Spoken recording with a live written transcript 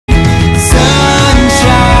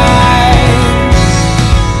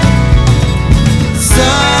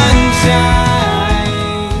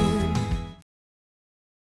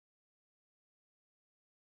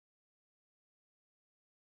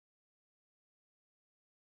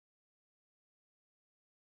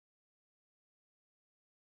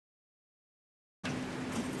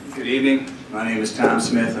Good evening. My name is Tom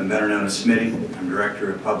Smith. I'm better known as Smitty. I'm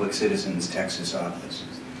Director of Public Citizens Texas Office.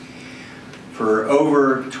 For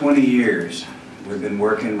over 20 years, we've been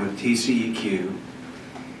working with TCEQ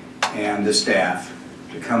and the staff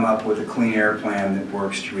to come up with a clean air plan that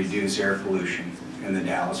works to reduce air pollution in the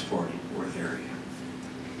Dallas-Fort Worth area.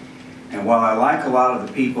 And while I like a lot of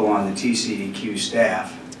the people on the TCEQ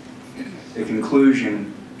staff, the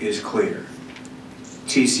conclusion is clear.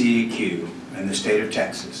 TCEQ and the state of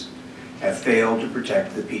Texas have failed to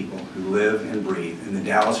protect the people who live and breathe in the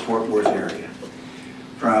Dallas-Fort Worth area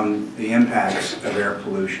from the impacts of air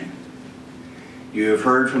pollution. You have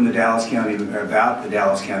heard from the Dallas County about the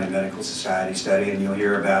Dallas County Medical Society study, and you'll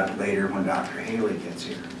hear about it later when Dr. Haley gets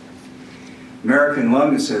here. American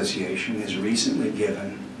Lung Association has recently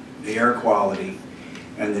given the air quality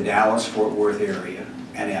in the Dallas-Fort Worth area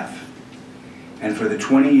an F. And for the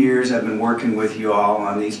 20 years I've been working with you all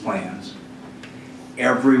on these plans,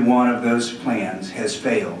 every one of those plans has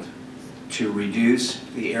failed to reduce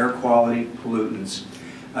the air quality pollutants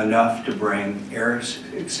enough to bring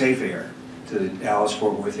safe air to the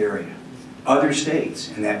Dallas-Fort Worth area. Other states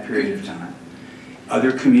in that period of time,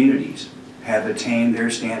 other communities have attained their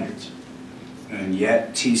standards, and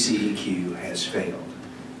yet TCEQ has failed.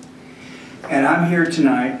 And I'm here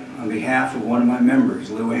tonight on behalf of one of my members,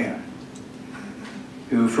 Luann,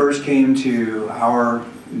 who first came to our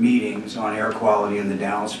meetings on air quality in the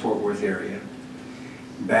Dallas-Fort Worth area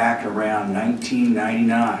back around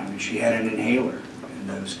 1999. She had an inhaler in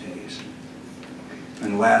those days.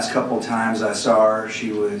 And the last couple times I saw her,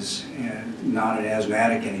 she was not an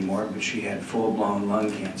asthmatic anymore, but she had full-blown lung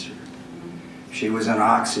cancer. She was on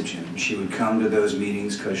oxygen. She would come to those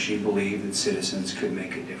meetings because she believed that citizens could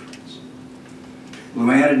make a difference.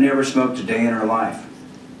 Luann had never smoked a day in her life.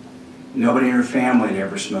 Nobody in her family had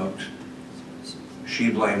ever smoked. She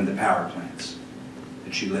blamed the power plants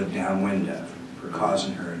that she lived downwind of for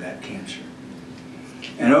causing her that cancer.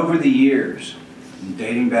 And over the years,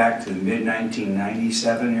 dating back to the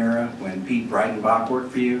mid-1997 era when Pete Breitenbach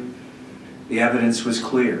worked for you, the evidence was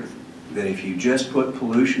clear that if you just put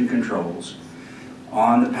pollution controls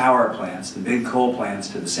on the power plants, the big coal plants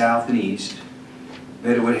to the south and east,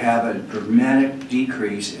 that it would have a dramatic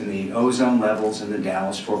decrease in the ozone levels in the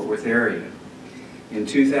Dallas-Fort Worth area. In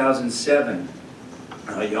 2007,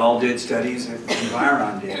 y'all did studies that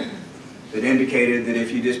Environ did that indicated that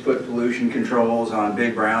if you just put pollution controls on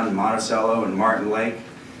Big Brown and Monticello and Martin Lake,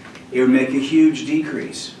 it would make a huge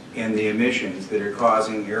decrease in the emissions that are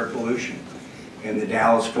causing air pollution in the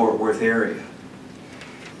Dallas-Fort Worth area.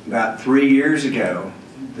 About 3 years ago,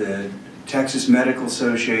 the Texas Medical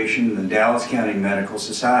Association and the Dallas County Medical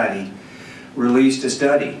Society released a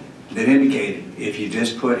study that indicated if you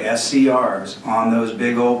just put SCRs on those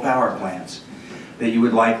big old power plants, that you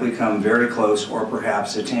would likely come very close or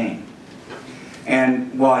perhaps attain.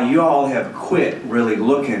 And while you all have quit really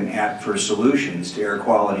looking for solutions to air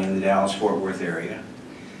quality in the Dallas-Fort Worth area,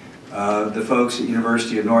 the folks at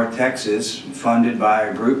University of North Texas, funded by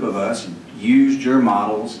a group of us, used your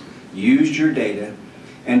models, used your data,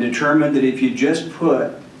 and determined that if you just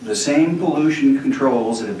put the same pollution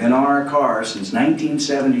controls that have been on our cars since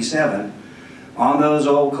 1977 on those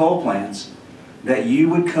old coal plants, that you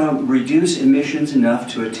would reduce emissions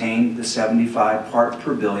enough to attain the 75 part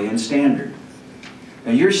per billion standard.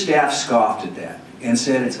 Now your staff scoffed at that and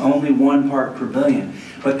said it's only 1 part per billion,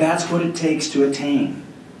 but that's what it takes to attain.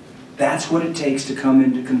 That's what it takes to come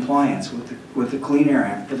into compliance with the Clean Air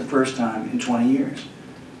Act for the first time in 20 years.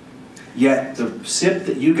 Yet the SIP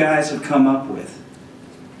that you guys have come up with,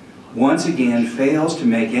 once again, fails to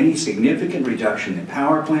make any significant reduction in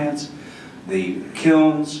power plants, the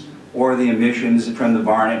kilns, or the emissions from the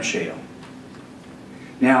Barnett Shale.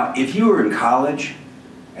 Now, if you were in college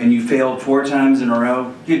and you failed 4 times in a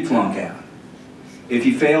row, you'd flunk out. If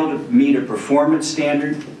you failed to meet a performance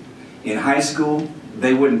standard in high school,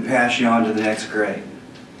 they wouldn't pass you on to the next grade.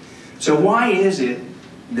 So why is it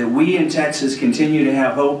that we in Texas continue to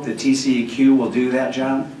have hope that TCEQ will do that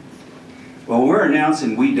job? Well, we're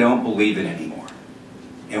announcing we don't believe it anymore.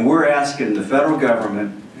 And we're asking the federal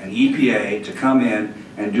government and EPA to come in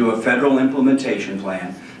and do a federal implementation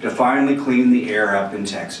plan to finally clean the air up in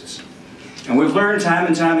Texas. And we've learned time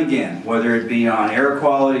and time again, whether it be on air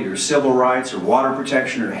quality or civil rights or water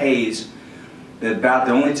protection or haze, that about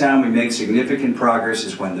the only time we make significant progress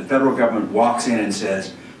is when the federal government walks in and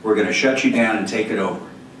says, we're going to shut you down and take it over.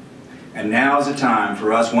 And now is the time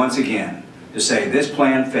for us once again to say this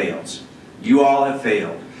plan fails. You all have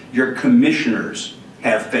failed. Your commissioners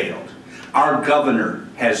have failed. Our governor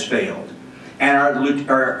has failed. And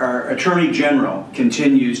our Attorney General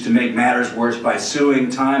continues to make matters worse by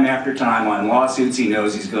suing time after time on lawsuits he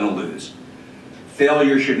knows he's going to lose.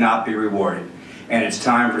 Failure should not be rewarded. And it's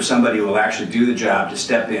time for somebody who will actually do the job to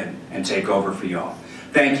step in and take over for y'all.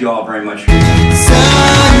 Thank you all very much for your time.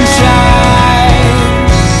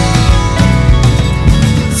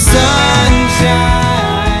 Sunshine.